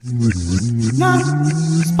Not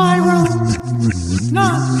spiral,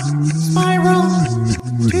 not spiral.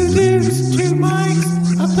 Two dudes, two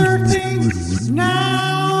mics, a third thing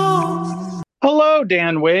now. Hello,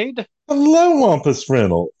 Dan Wade. Hello, Wampus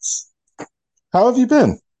Reynolds. How have you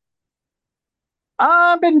been?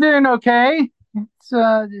 I've been doing okay. It's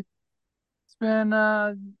been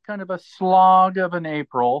kind of a slog of an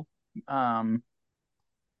April. Um,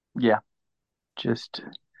 yeah, just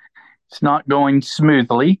it's not going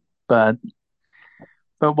smoothly, but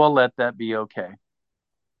we'll let that be okay.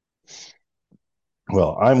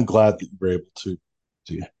 Well, I'm glad that you were able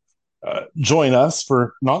to join us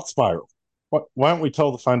for Not Spiral. Why don't we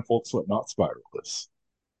tell the fine folks what Not Spiral is?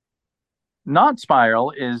 Not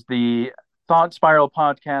Spiral is the Thought Spiral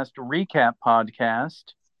podcast recap podcast,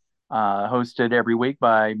 hosted every week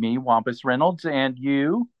by me, Wampus Reynolds, and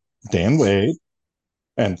you, Dan Wade.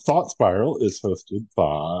 And Thought Spiral is hosted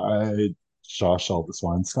by Josh Elvis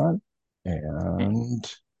Weinstein and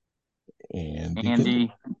Andy Kindle.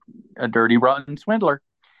 Andy, a dirty, rotten swindler.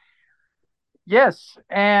 Yes,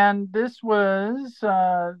 and this was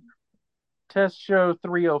test show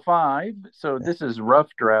 305. So this is rough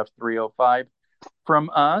draft 305 from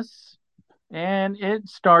us. And it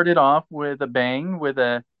started off with a bang with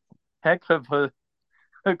a heck of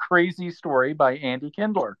a crazy story by Andy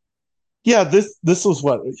Kindler. Yeah, this was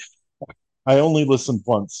what I only listened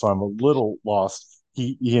once, so I'm a little lost.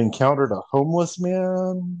 He encountered a homeless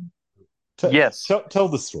man. Yes. Tell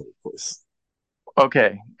the story, please.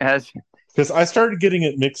 Okay. As Because I started getting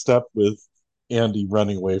it mixed up with Andy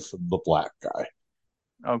running away from the black guy.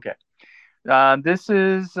 okay. This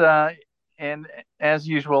is and as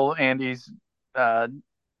usual, Andy's uh,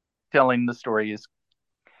 telling the story is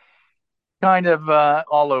kind of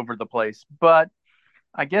all over the place. But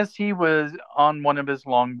I guess he was on one of his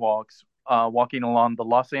long walks, walking along the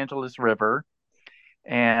Los Angeles River,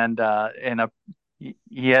 and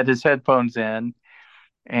he had his headphones in,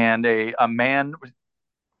 and a man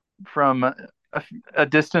from a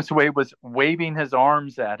distance away was waving his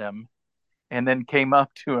arms at him, and then came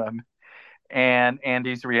up to him. And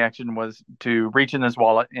Andy's reaction was to reach in his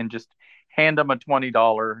wallet and just hand him a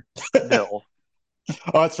 $20 bill.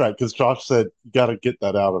 Oh, that's right. Because Josh said you got to get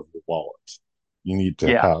that out of your wallet. You need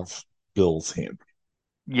to Yeah, have bills handy.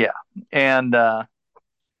 yeah, and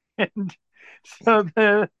and so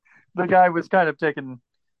the guy was kind of taken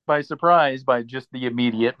by surprise by just the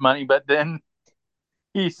immediate money, but then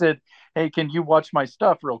he said, "Hey, can you watch my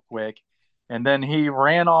stuff real quick?" And then he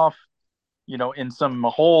ran off, in some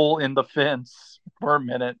hole in the fence for a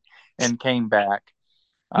minute and came back.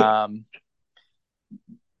 Um,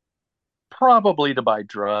 Probably to buy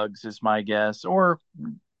drugs is my guess, or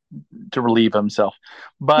to relieve himself.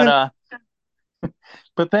 But Yeah. uh,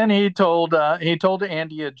 but then he told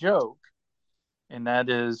Andy a joke, and that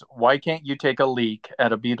is, why can't you take a leak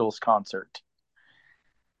at a Beatles concert?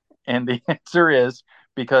 And the answer is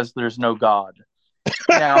because there's no God.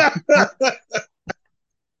 Now,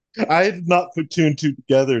 I did not put two and two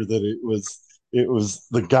together that it was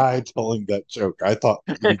the guy telling that joke. I thought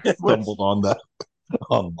that it he'd was stumbled on that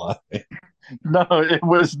online. no, it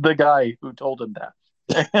was the guy who told him that.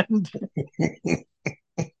 And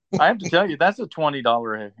I have to tell you, that's a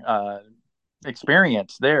 $20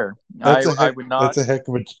 experience there. I That's a I heck. would That's not. a heck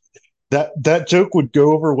of a. That joke would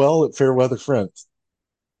go over well at Fairweather Friends.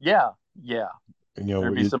 Yeah, yeah. You know,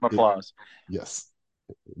 There'd be some applause. yes,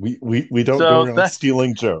 we don't go So around that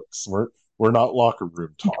stealing jokes. We're not locker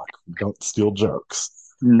room talk. We don't steal jokes.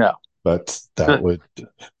 no. But that would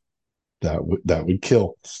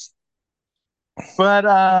kill. But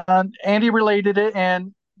Andy related it,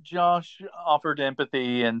 and Josh offered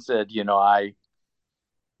empathy and said,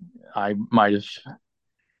 I might have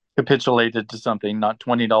capitulated to something, not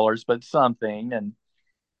 $20, but something,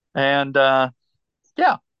 and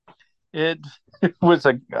yeah, it, it was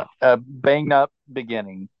a bang up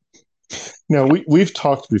beginning. Now we've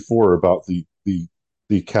talked before about the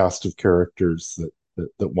cast of characters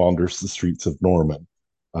that wanders the streets of Norman.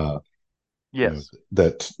 Uh, Yes,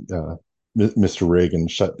 that Mr. Reagan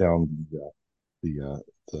shut down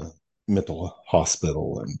the mental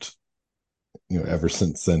hospital, and ever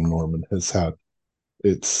since then Norman has had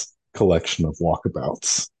its collection of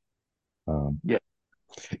walkabouts. Um, yeah.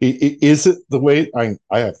 is it the way I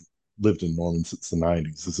have lived in Norman since the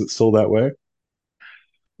 '90s? Is it still that way?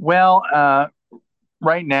 Well,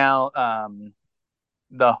 right now,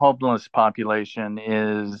 the homeless population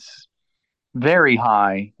is very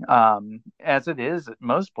high, as it is at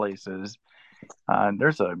most places.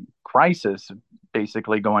 There's a crisis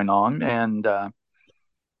basically going on, and Well,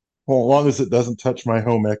 as long as it doesn't touch my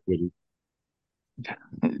home equity.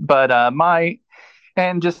 but my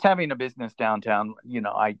And just having a business downtown,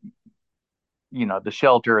 the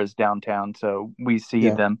shelter is downtown, so we see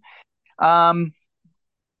Yeah. them. Um,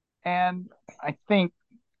 and I think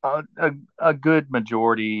a good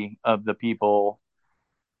majority of the people,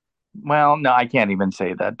 well, no, I can't even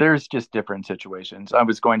say that. There's just different situations. I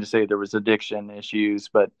was going to say there was addiction issues,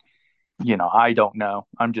 but I don't know.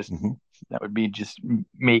 Hmm. That would be just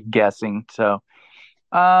me guessing. So,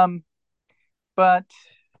 um, but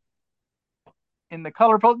in the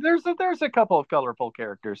colorful, there's a couple of colorful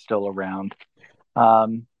characters still around.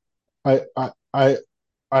 Um, I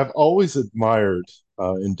I've always admired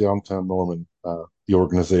in downtown Norman the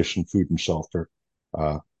organization Food and Shelter.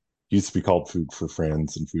 Used to be called Food for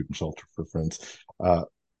Friends and Food and Shelter for Friends. Uh,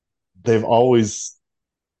 they've always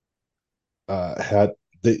had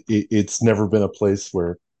it's never been a place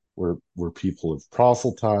where people have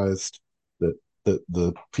proselytized. That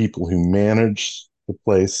the people who manage the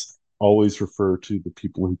place always refer to the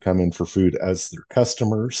people who come in for food as their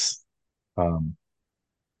customers. Um,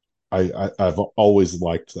 I've always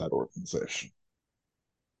liked that organization.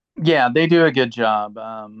 yeah, they do a good job.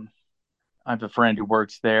 I have a friend who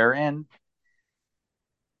works there, and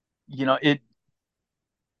it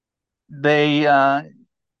they uh,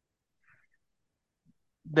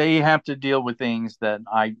 they have to deal with things that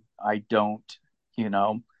I don't, you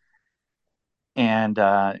know, and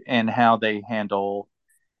how they handle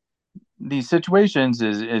these situations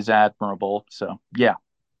is admirable. So yeah,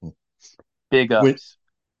 big When ups.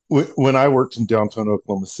 when I worked in downtown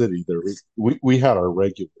Oklahoma City, we had our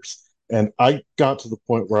regulars, and I got to the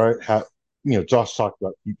point where I had, Josh talked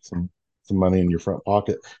about keep some money in your front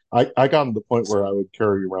pocket. I got to the point where I would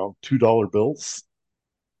carry around $2 bills,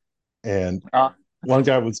 and Uh, one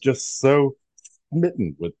guy was just so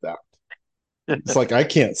smitten with that. It's like I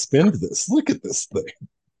can't spend this. Look at this thing.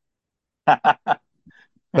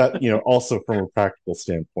 That also from a practical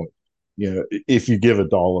standpoint, if you give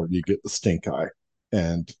 $1, you get the stink eye,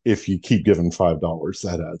 and if you keep giving $5,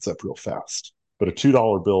 that adds up real fast. But a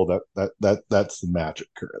 $2 bill, that's the magic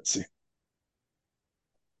currency.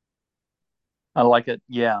 I like it.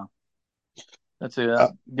 Yeah, that's a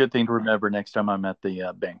Uh, good thing to remember next time I'm at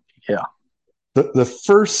the bank. Yeah. the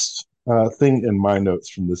first thing in my notes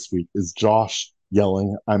from this week is Josh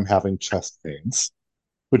yelling, "I'm having chest pains,"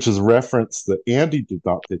 which is a reference that Andy did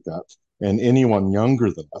not pick up, and anyone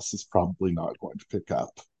younger than us is probably not going to pick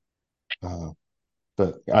up. Uh,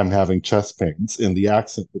 but I'm having chest pains. And the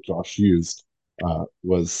accent that Josh used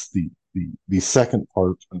was the second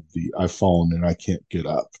part of the "I've fallen and I can't get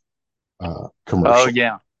up" Oh commercial.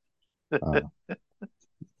 yeah. Uh,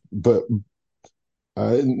 but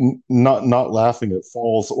not laughing at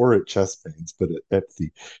falls or at chest pains, but at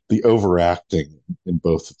the overacting in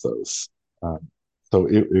both of those. Um, so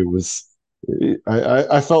it was.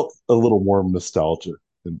 I felt a little warm nostalgia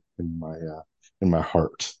in my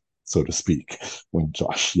heart, so to speak, when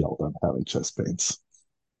Josh yelled, "I'm having chest pains."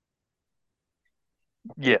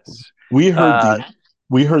 Yes. We heard Uh, the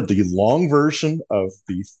we heard the long version of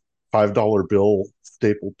the $5 bill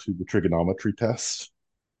stapled to the trigonometry test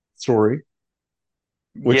story,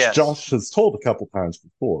 which yes. Josh has told a couple times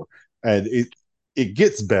before, and it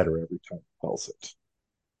gets better every time he tells it.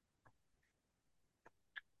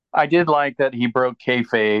 I did like that he broke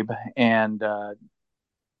kayfabe and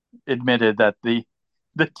admitted that the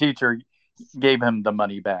teacher gave him the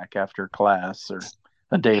money back after class or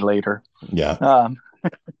a day later. Yeah, Um,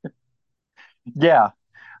 yeah,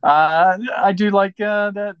 I do like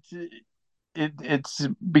that. It's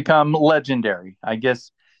become legendary. I get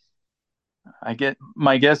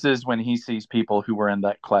my guess is when he sees people who were in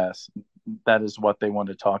that class, that is what they want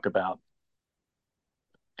to talk about.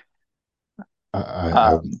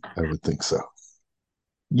 Um, I would think so.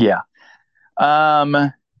 yeah. Um,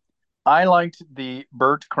 I liked the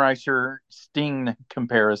Bert Kreischer Sting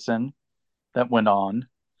comparison that went on.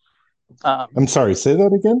 I'm Um, sorry, say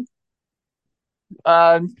that again.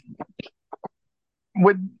 uh,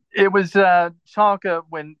 it was talk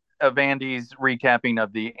when of Andy's recapping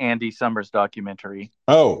of the Andy Summers documentary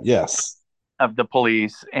Oh, yes. of the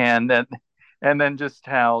police, and then just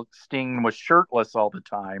how Sting was shirtless all the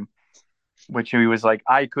time, which he was like,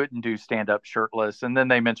 I couldn't do stand up shirtless. And then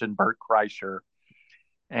they mentioned Bert Kreischer,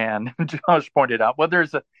 and Josh pointed out, well,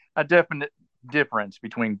 there's a definite difference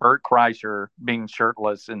between Bert Kreischer being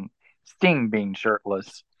shirtless and Sting being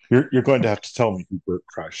shirtless. You're going to have to tell me who Bert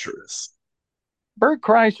Kreischer is. Bert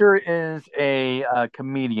Kreischer is a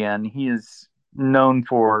comedian. He is known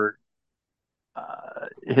for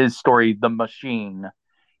his story, The Machine,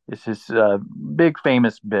 is his big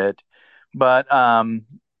famous bit. But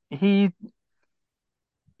he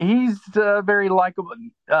he's very likable.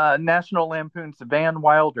 National Lampoon's Van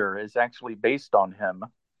Wilder is actually based on him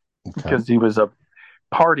Okay. because he was a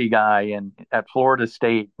party guy at Florida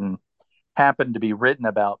State and happened to be written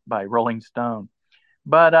about by Rolling Stone.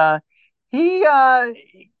 But he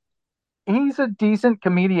he's a decent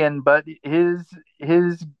comedian, but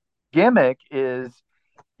his gimmick is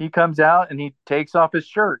he comes out and he takes off his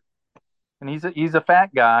shirt, and he's a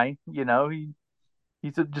fat guy,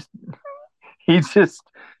 he's just he's just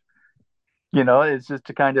it's just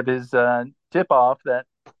a kind of his tip off that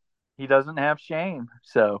he doesn't have shame.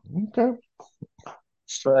 So, Okay.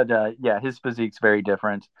 but yeah, his physique's very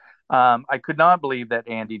different. I could not believe that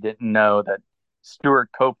Andy didn't know that Stuart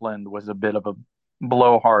Copeland was a bit of a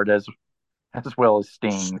blowhard as well as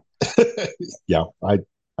Sting. Yeah, I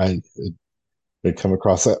had come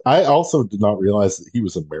across that. I also did not realize that he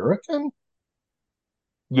was American.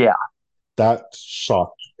 Yeah, That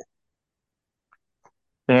shocked.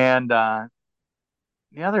 and the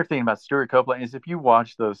other thing about Stuart Copeland is if you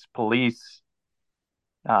watch those police,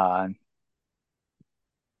 uh,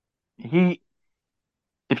 he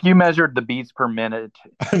if you measured the beats per minute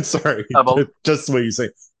I'm sorry, of a just the way you say,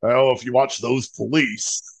 oh, if you watch those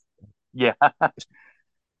police. yeah,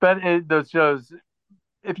 but those shows,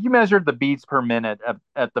 if you measured the beats per minute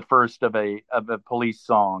at the first of a police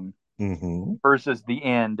song Hmm. versus the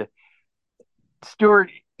end, Stuart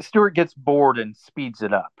gets bored and speeds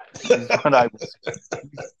it up. Is what I was.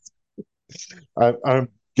 I'm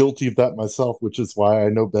guilty of that myself, which is why I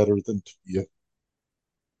know better than to be a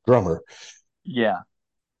drummer. Yeah,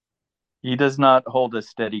 he does not hold a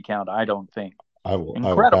steady count. I don't think. I will have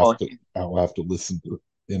Incredible. to I will have to listen to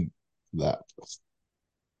in that.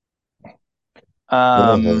 Go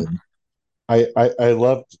Um, ahead. I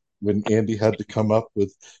loved when Andy had to come up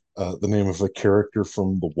with the name of a character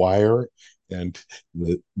from The Wire, and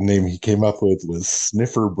the name he came up with was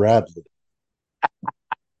Sniffer Bradley.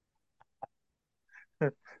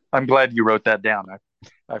 I'm glad you wrote that down.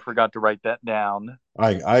 I forgot to write that down.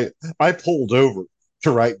 I pulled over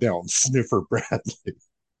to write down Sniffer Bradley.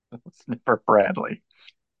 For Bradley.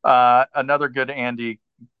 Another good Andy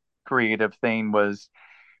creative thing was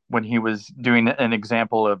when he was doing an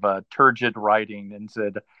example of turgid writing and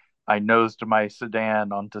said, "I nosed my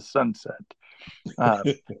sedan onto Sunset." Uh,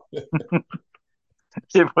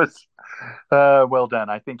 it was well done.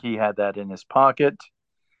 I think he had that in his pocket.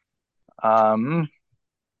 Um,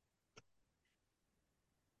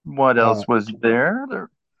 what Uh, else was there?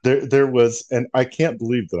 there was, and I can't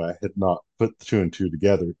believe that I had not put two and two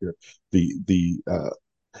together here. The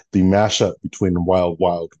mashup between Wild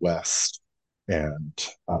Wild West and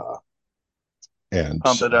uh,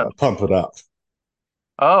 Pump it up. Pump It Up.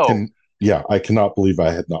 Oh, Can Yeah, I cannot believe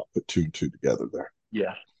I had not put two and two together there.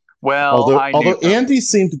 yeah. Well, Although I knew. although Andy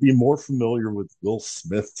seemed to be more familiar with Will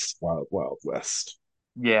Smith's Wild Wild West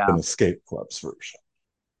Yeah. than Escape Club's version.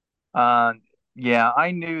 Uh, yeah,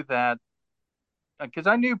 I knew that because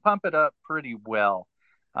I knew Pump It Up pretty well.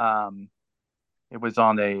 Um, it was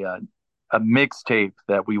on a mixtape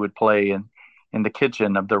that we would play in the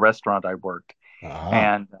kitchen of the restaurant I worked, Ah,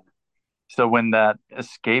 and so when that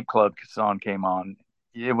Escape Club song came on,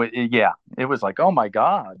 yeah, it was like, oh my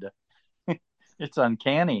god, it's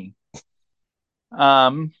uncanny.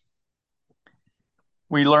 Um,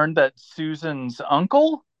 we learned that Susan's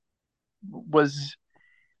uncle was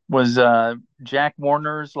was Jack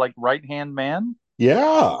Warner's like right hand man,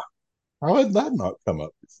 yeah. How had that not come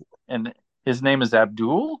up before? and his name is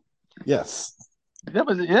Abdul. Yes. That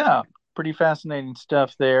was yeah, pretty fascinating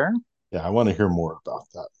stuff there. Yeah, I want to hear more about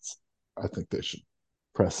that. I think they should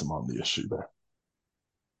press him on the issue there.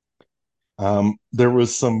 There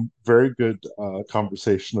was some very good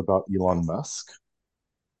conversation about Elon Musk.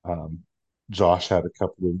 Um, Josh had a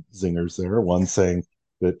couple of zingers there. One saying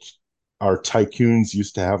that our tycoons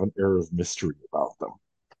used to have an air of mystery about them.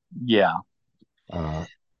 Yeah, Uh,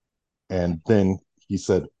 and then he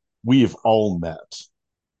said, we've all met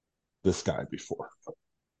this guy before.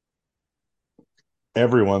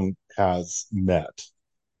 Everyone has met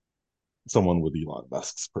someone with Elon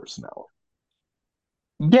Musk's personality.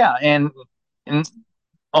 yeah, and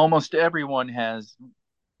almost everyone has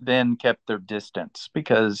then kept their distance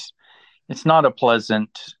because it's not a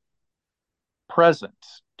pleasant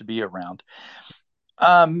presence to be around.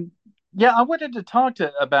 Um, yeah, I wanted to talk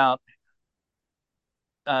to about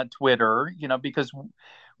Twitter, because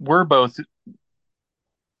we're both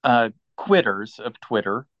quitters of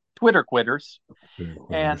Twitter quitters,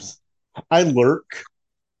 and I lurk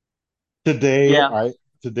today. yeah,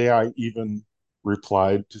 I even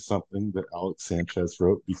replied to something that Alex Sanchez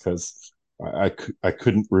wrote because I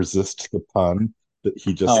couldn't resist the pun that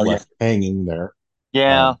he just oh yeah, left hanging there.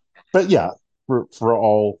 Yeah. Um, but yeah, for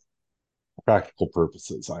all practical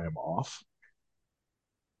purposes, I am off.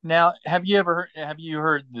 Now, have you heard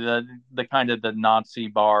the kind of the Nazi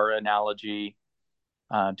bar analogy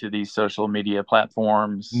to these social media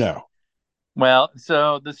platforms? No. Well,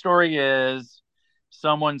 so the story is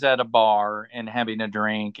someone's at a bar and having a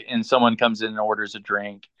drink, and someone comes in and orders a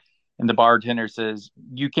drink, and the bartender says,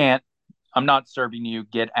 "You can't, I'm not serving you,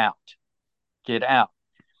 get out, get out."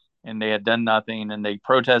 And they had done nothing, and they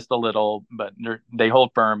protest a little, but they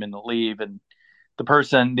hold firm and leave. And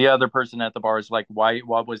the other person at the bar is like, "Why,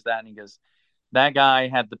 what was that?" And he goes, "That guy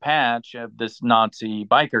had the patch of this Nazi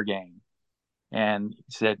biker gang." And he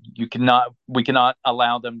said, we cannot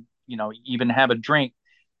allow them, even have a drink,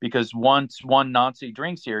 because once one Nazi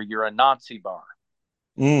drinks here, you're a Nazi bar.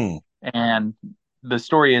 Mm, And the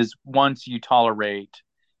story is, once you tolerate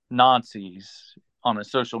Nazis on a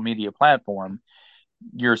social media platform,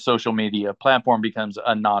 your social media platform becomes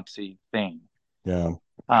a Nazi thing. yeah.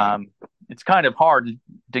 um, it's kind of hard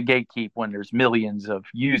to gatekeep when there's millions of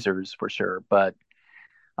users, for sure, but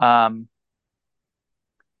um,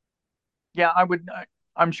 yeah,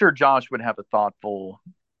 I'm sure Josh would have a thoughtful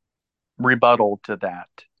rebuttal to that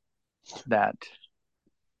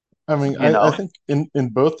I mean, you I know think in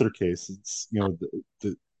both their cases,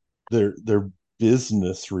 their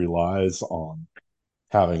business relies on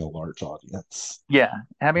having a large audience. yeah,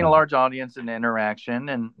 having a Um, large audience and interaction,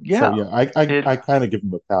 and so yeah, yeah, I it kind of give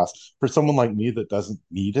them a pass. For someone like me that doesn't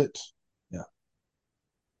need it, yeah,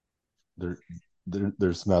 there,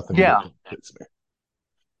 there's nothing that yeah, benefits me.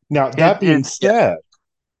 Now it that being it's yeah, said,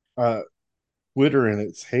 uh, Twitter in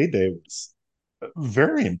its heyday was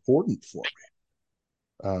very important for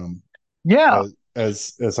me. yeah,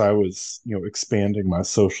 As I was, expanding my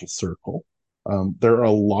social circle, there are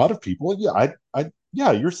a lot of people, yeah,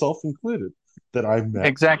 yeah, yourself included, that I met through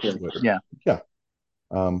exactly, Twitter. yeah, Yeah,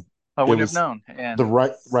 um, I it wouldn't have was known. the and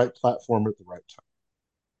right platform at the right time.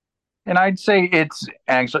 and I'd say it's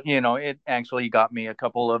actually, it actually got me a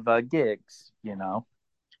couple of gigs,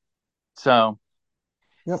 so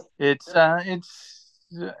Yep. it's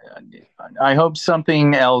I hope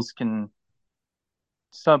something else can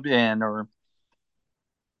sub in or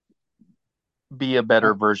be a I,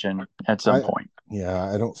 better version at some I point.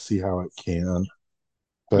 yeah, I don't see how it can,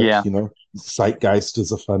 but Yeah, zeitgeist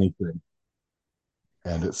is a funny thing,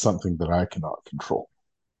 and it's something that I cannot control.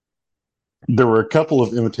 There were a couple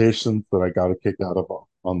of imitations that I got a kick out of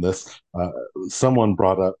on this. Someone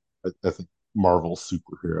brought up, I think, Marvel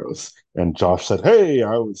superheroes, and Josh said, "Hey,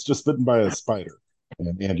 I was just bitten by a spider,"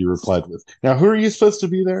 and Andy replied with, "Now, who are you supposed to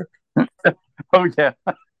be there?" oh yeah,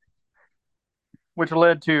 which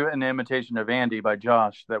led to an imitation of Andy by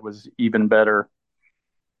Josh that was even better.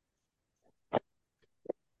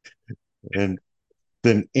 And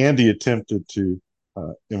then Andy attempted to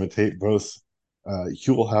imitate both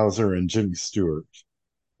Huell Hauser and Jimmy Stewart,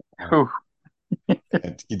 uh, Whew.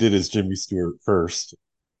 and he did his Jimmy Stewart first,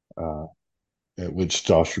 uh, at which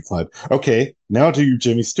Josh replied, "Okay, now do your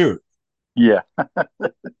Jimmy Stewart." Yeah,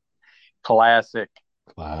 classic.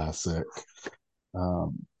 Classic.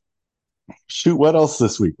 Um, Shoot, what else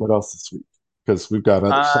this week? What else this week? Because we've got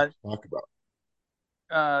other stuff Uh, to talk about.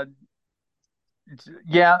 uh,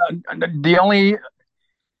 yeah, the only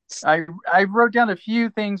I wrote down a few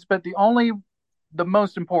things, but the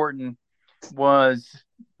most important was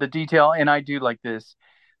the detail, and I do like this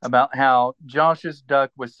about how Josh's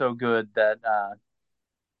duck was so good that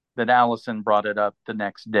Allison brought it up the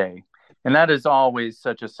next day, and that is always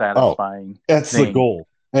such a Oh, satisfying that's the thing. goal.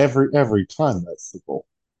 Every time that's the goal.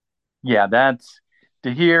 Yeah, that's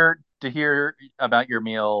to hear about your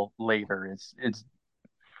meal later.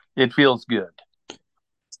 It feels good.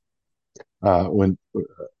 Uh, when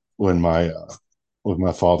when my when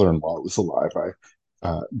my father-in-law was alive,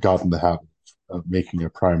 I got in the habit of making a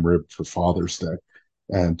prime rib for Father's Day,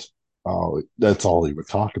 and that's all he would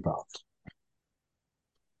talk about.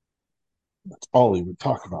 That's all he would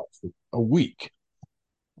talk about for a week.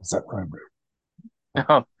 Was that prime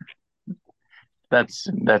rib?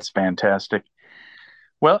 That's fantastic.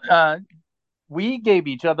 Well, we gave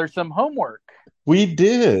each other some homework. We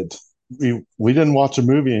did. We didn't watch a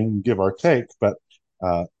movie and give our take, but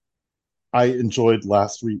uh, I enjoyed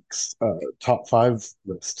last week's top five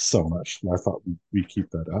list so much, and I thought we'd keep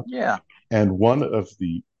that up. Yeah. And one of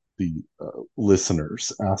the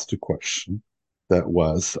listeners asked a question that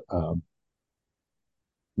was,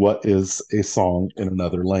 "What is a song in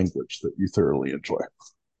another language that you thoroughly enjoy?"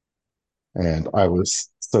 And I was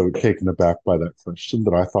so taken aback by that question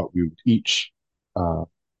that I thought we would each uh,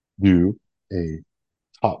 do a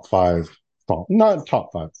top five song, not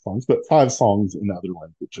top five songs, but five songs in other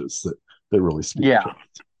languages that that really speak Yeah, to it.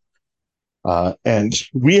 And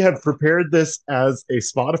we have prepared this as a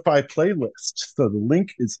Spotify playlist, so the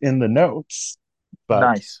link is in the notes. But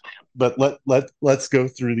nice. let's go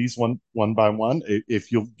through these one by one.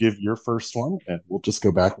 If you'll give your first one, and we'll just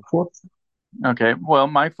go back and forth. Okay, well,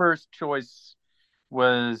 my first choice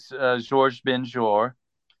was Jorge Benjor,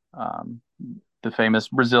 um, the famous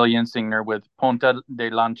Brazilian singer with Ponta de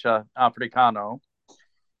Lancha Africano.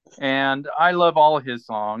 And I love all of his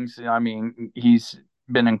songs. I mean, he's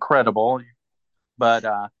been incredible, but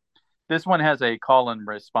this one has a call and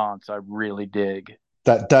response I really dig.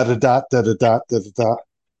 That da da da da da da da da.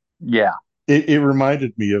 Yeah, It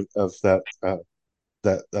reminded me of that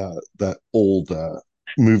old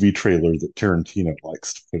movie trailer that Tarantino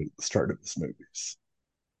likes to put at the start of his movies.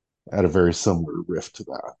 Had a very similar riff to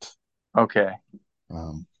that. okay.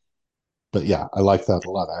 Um, but yeah, I like that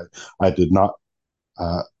a lot. I did not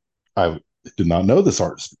uh, I did not know this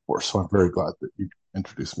artist before, so I'm very glad that you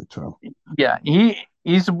introduced me to him. Yeah,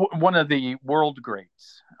 he's one of the world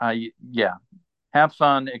greats. Yeah, have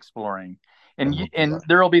fun exploring, I and will do and that.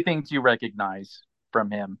 there will be things you recognize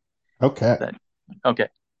from him. Okay. That okay.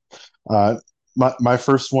 Uh, my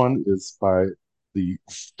first one is by the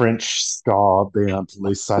French ska band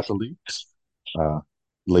Les Satellites, uh,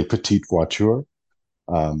 Les Petites Voitures.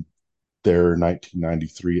 Um, their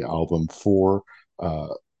 1993 album Four.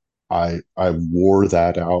 I wore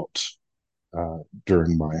that out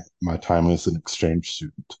during my time as an exchange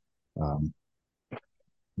student. Um,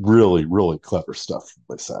 really clever stuff from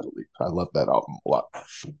Les Satellites. I love that album a lot.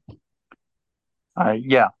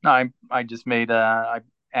 Yeah, I just made I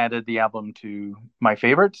added the album to my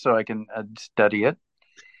favorites so I can study it.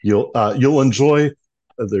 You'll enjoy.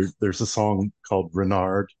 There's a song called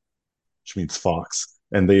Renard, which means fox,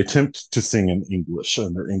 and they attempt to sing in English,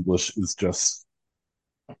 and their English is just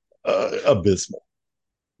abysmal.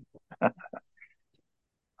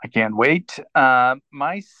 I can't wait.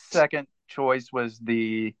 My second choice was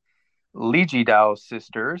the Ligidao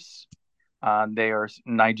sisters. They are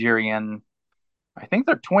Nigerian. I think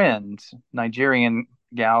they're twins, Nigerian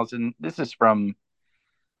gals, and this is from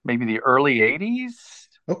maybe the early '80s.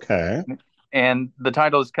 Okay, And the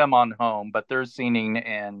title is "Come On Home," but they're singing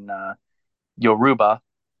in Yoruba,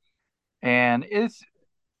 and it's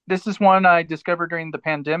this is one I discovered during the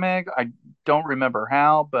pandemic. I don't remember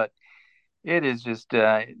how, but it is just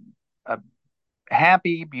a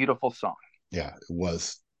happy, beautiful song. yeah, it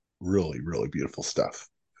was really beautiful stuff.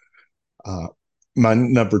 Uh, my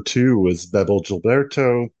number two was Bebel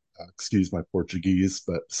Gilberto. Excuse my Portuguese,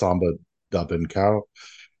 but Samba da Bencao.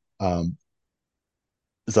 Um,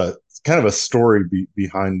 it's a it's kind of a story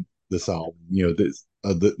behind this album. You know,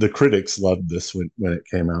 the critics loved this when it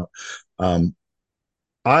came out. Um,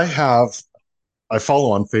 I have I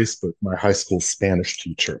follow on Facebook my high school Spanish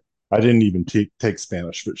teacher. I didn't even take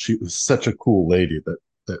Spanish, but she was such a cool lady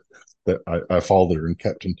that I followed her and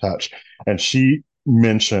kept in touch. And she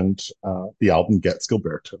mentioned the album Gets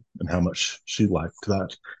Gilberto and how much she liked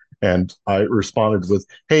that. And I responded with,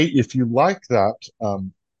 "Hey, if you like that,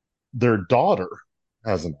 their daughter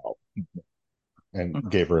has an album," and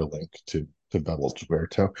gave her a link to Bebel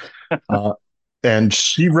Gilberto. Uh, and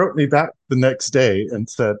she wrote me back the next day and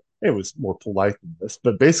said, it was more polite than this,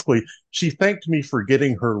 but basically, she thanked me for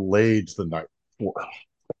getting her laid the night before.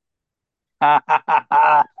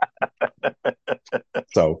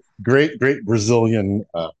 So great Brazilian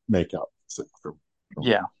makeout from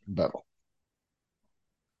Yeah, Bevel.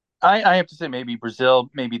 I have to say maybe Brazil,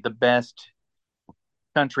 maybe the best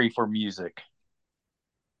country for music.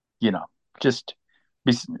 You know, just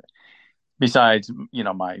bes- besides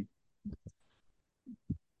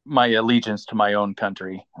my allegiance to my own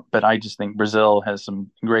country, but I just think Brazil has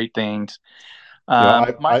some great things. You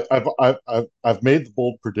know, My I've made the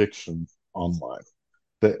bold prediction online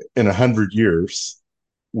that in 100 years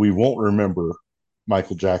we won't remember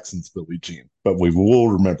Michael Jackson's Billie Jean, but we will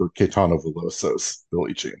remember Caetano Veloso's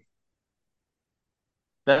Billie Jean.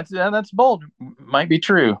 that's bold. Might be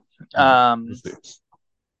true. We'll Um, see.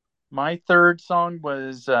 my third song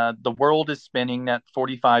was "The World Is Spinning at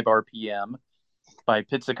 45 RPM" by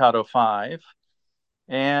Pizzicato Five,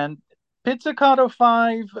 and Pizzicato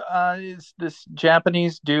Five is this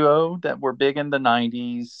Japanese duo that were big in the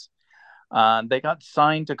 '90s. They got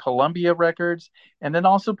signed to Columbia Records and then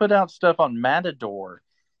also put out stuff on Matador.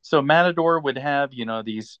 So Matador would have,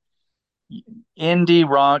 these indie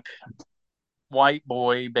rock white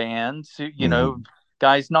boy bands, Mm-hmm.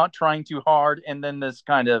 guys not trying too hard, and then this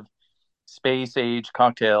kind of space age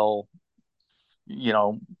cocktail, you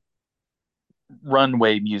know,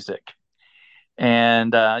 runway music.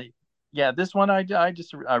 And yeah, this one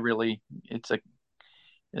I really it's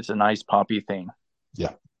It's a nice poppy thing.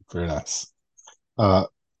 Yeah, very nice. Uh,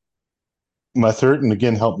 my third, and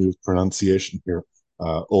again, help me with pronunciation here.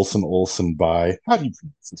 Olsen Olsen by, how do you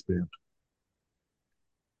pronounce this band?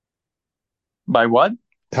 By what?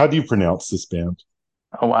 How do you pronounce this band?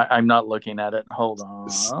 Oh, I'm not looking at it. Hold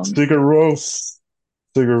on. Sigur Rós.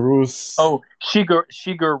 Sigur Rós. Oh,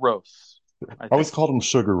 Shiger Rose, I I always think. called him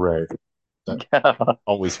Sugar Ray. That Yeah.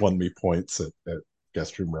 always won me points at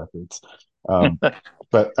Guest Room Records. Um,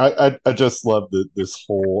 but I just love this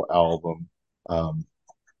whole album. Um,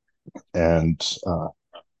 and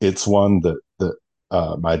it's one that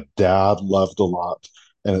my dad loved a lot,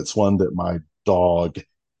 and it's one that my dog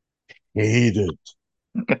hated.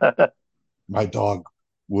 My dog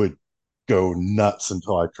would go nuts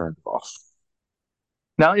until I turned it off.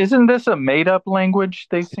 Now, isn't this a made-up language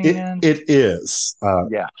they sing in? It is,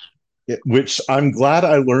 Yeah. which I'm glad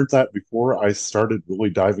I learned that before I started really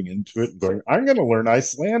diving into it and going, I'm going to learn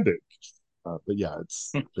Icelandic. But yeah,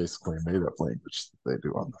 it's basically a made up language that they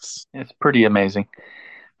do on this. It's pretty amazing.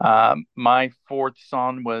 My fourth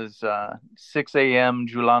song was 6 a.m.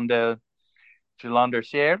 Julander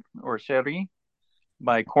Sher or Sherry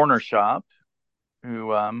by Corner Shop,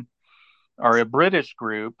 who are a British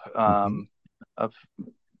group Mm-hmm. of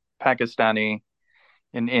Pakistani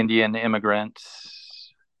and Indian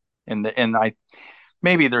immigrants, and I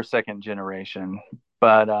maybe they're second generation,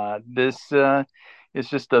 but this is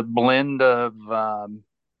just a blend of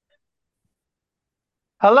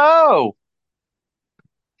hello.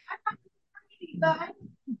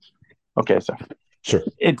 Okay, so Sure.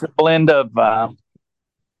 it's a blend of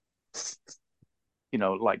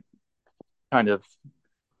like kind of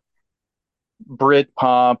Brit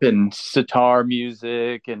pop and sitar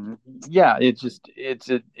music, and yeah, it's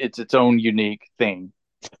its own unique thing.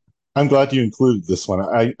 I'm glad you included this one.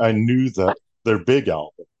 I knew that their big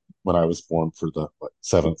album when I was born for the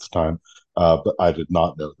seventh time, but I did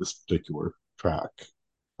not know this particular track,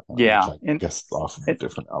 which Yeah, I guess is off of a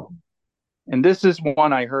different album. and this is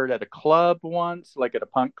one I heard at a club once, like at a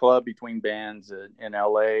punk club between bands in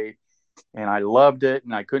LA, and I loved it,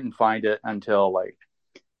 and I couldn't find it until like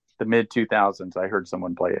the mid 2000s. I heard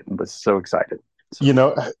someone play it and was so excited. You So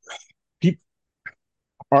know, people,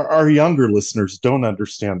 our younger listeners don't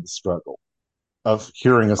understand the struggle of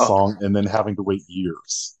hearing a oh, song and then having to wait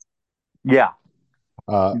years. yeah,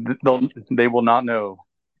 Uh, they will not know.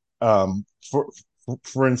 um, for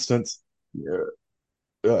for instance,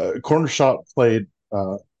 Corner Shop played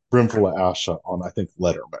Brimful of Asha on I think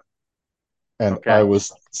Letterman, and I Okay.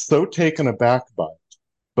 was so taken aback by it.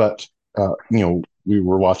 But we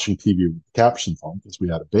were watching TV with the captions on because we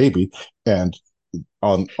had a baby, and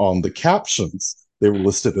on the captions they were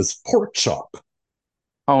listed as pork chop.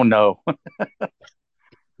 Oh no.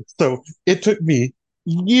 So it took me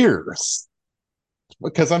years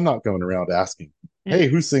because I'm not going around asking, "Hey,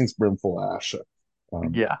 who sings Brimful of Asha?"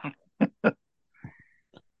 Um, Yeah.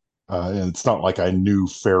 and it's not like I knew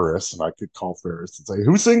Ferris and I could call Ferris and say,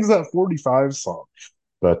 "Who sings that 45 song?"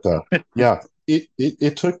 But yeah,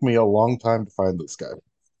 it took me a long time to find this guy.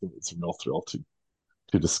 It's a real thrill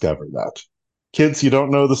to discover that. Kids, you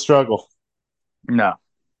don't know the struggle. No.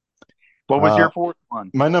 What was Uh, your fourth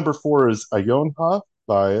one? my number four is Ayonha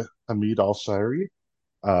by Hamid Al Shairi.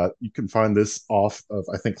 You can find this off of,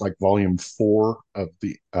 I think, like volume four of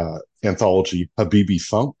the anthology Habibi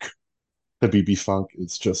Funk. Habibi Funk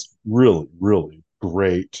is just really, really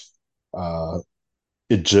great uh,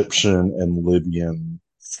 Egyptian and Libyan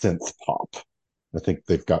synth pop. I think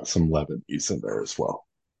they've got some Lebanese in there as well.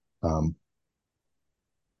 Um,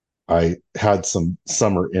 I had some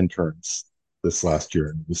summer interns this last year,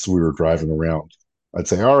 and we were driving around. I'd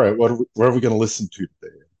say, "All right, what are we going to listen to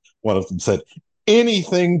today?" One of them said,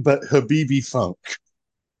 "Anything but Habibi Funk."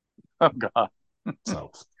 Oh God.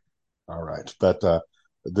 So, all right, but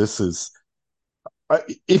this is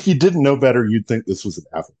if you didn't know better, you'd think this was an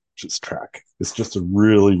Avalanche's track. It's just a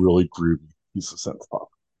really, really groovy piece of synth pop.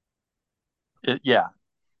 Yeah.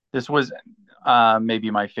 This was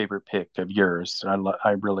maybe my favorite pick of yours.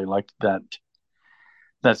 I really liked that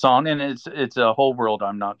song, and it's a whole world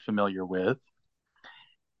I'm not familiar with.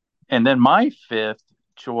 And then my fifth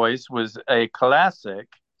choice was a classic,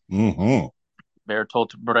 Mm-hmm.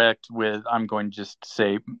 Bertolt Brecht with I'm going to just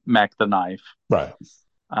say Mac the Knife. Right.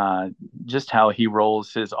 Uh, just how he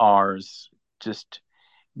rolls his R's just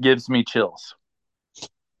gives me chills.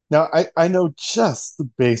 Now, I know just the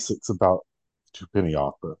basics about Two Penny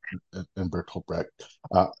Opera and Bertolt Brecht.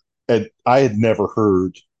 Uh, and I had never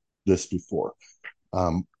heard this before.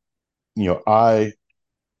 Um, you know, I,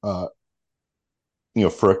 uh,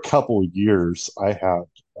 for a couple of years, I had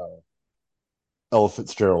Ella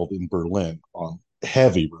Fitzgerald in Berlin on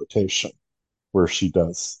heavy rotation where she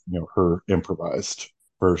does, her improvised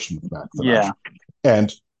version of Back the Yeah.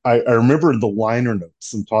 And I remember the liner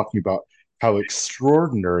notes and talking about how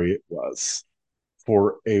extraordinary it was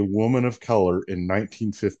for a woman of color in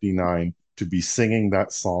 1959 to be singing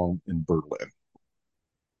that song in Berlin.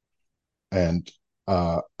 And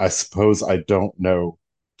I suppose I don't know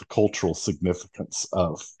the cultural significance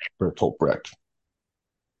of Bertolt Brecht.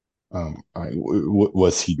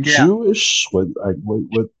 Was he Yeah. Jewish?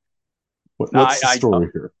 No, what's the story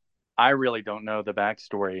here? I really don't know the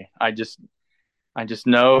backstory. I just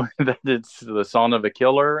know that it's the Song of a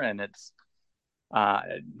Killer, and it's uh,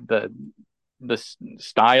 the the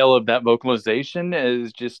style of that vocalization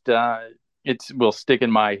is just it's will stick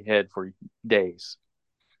in my head for days.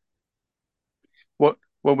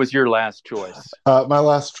 What was your last choice? My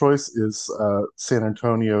last choice is San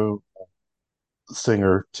Antonio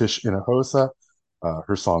singer Tish Hinojosa,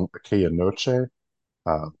 her song Aquella Noche,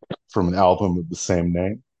 uh, from an album of the same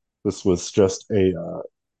name. This was just a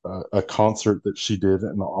concert that she did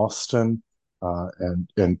in Austin,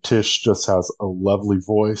 and Tish just has a lovely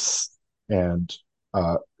voice, and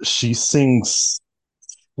she sings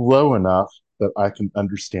slow enough that I can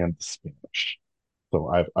understand the Spanish.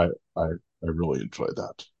 So I really enjoy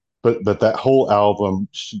that. But that whole album,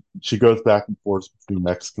 she goes back and forth between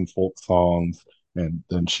Mexican folk songs, and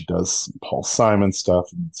then she does some Paul Simon stuff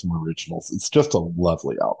and some originals. It's just a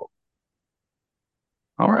lovely album.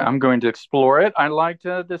 All right, I'm going to explore it. I liked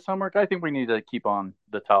this homework. I think we need to keep on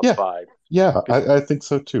the top Yeah, five yeah, because I think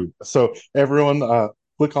so too. So everyone,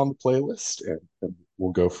 click on the playlist, and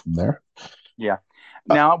we'll go from there. yeah.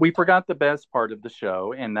 Uh, Now we forgot the best part of the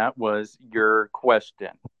show, and that was your question.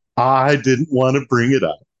 I didn't want to bring it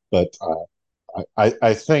up, but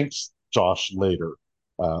I thanked Josh later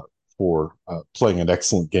uh, for playing an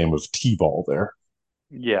excellent game of T-ball there,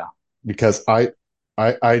 Yeah. because I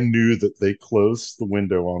knew that they closed the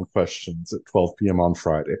window on questions at 12 p.m. on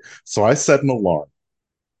Friday. So I set an alarm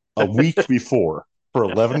a week before for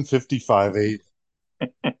 11:55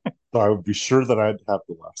 a.m. So I would be sure that I'd have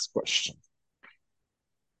the last question.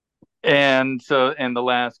 And the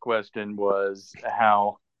last question was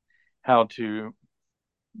how to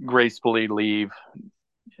gracefully leave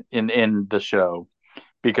in the show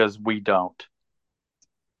because we don't.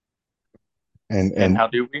 And And and how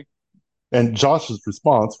do we? and Josh's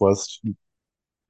response was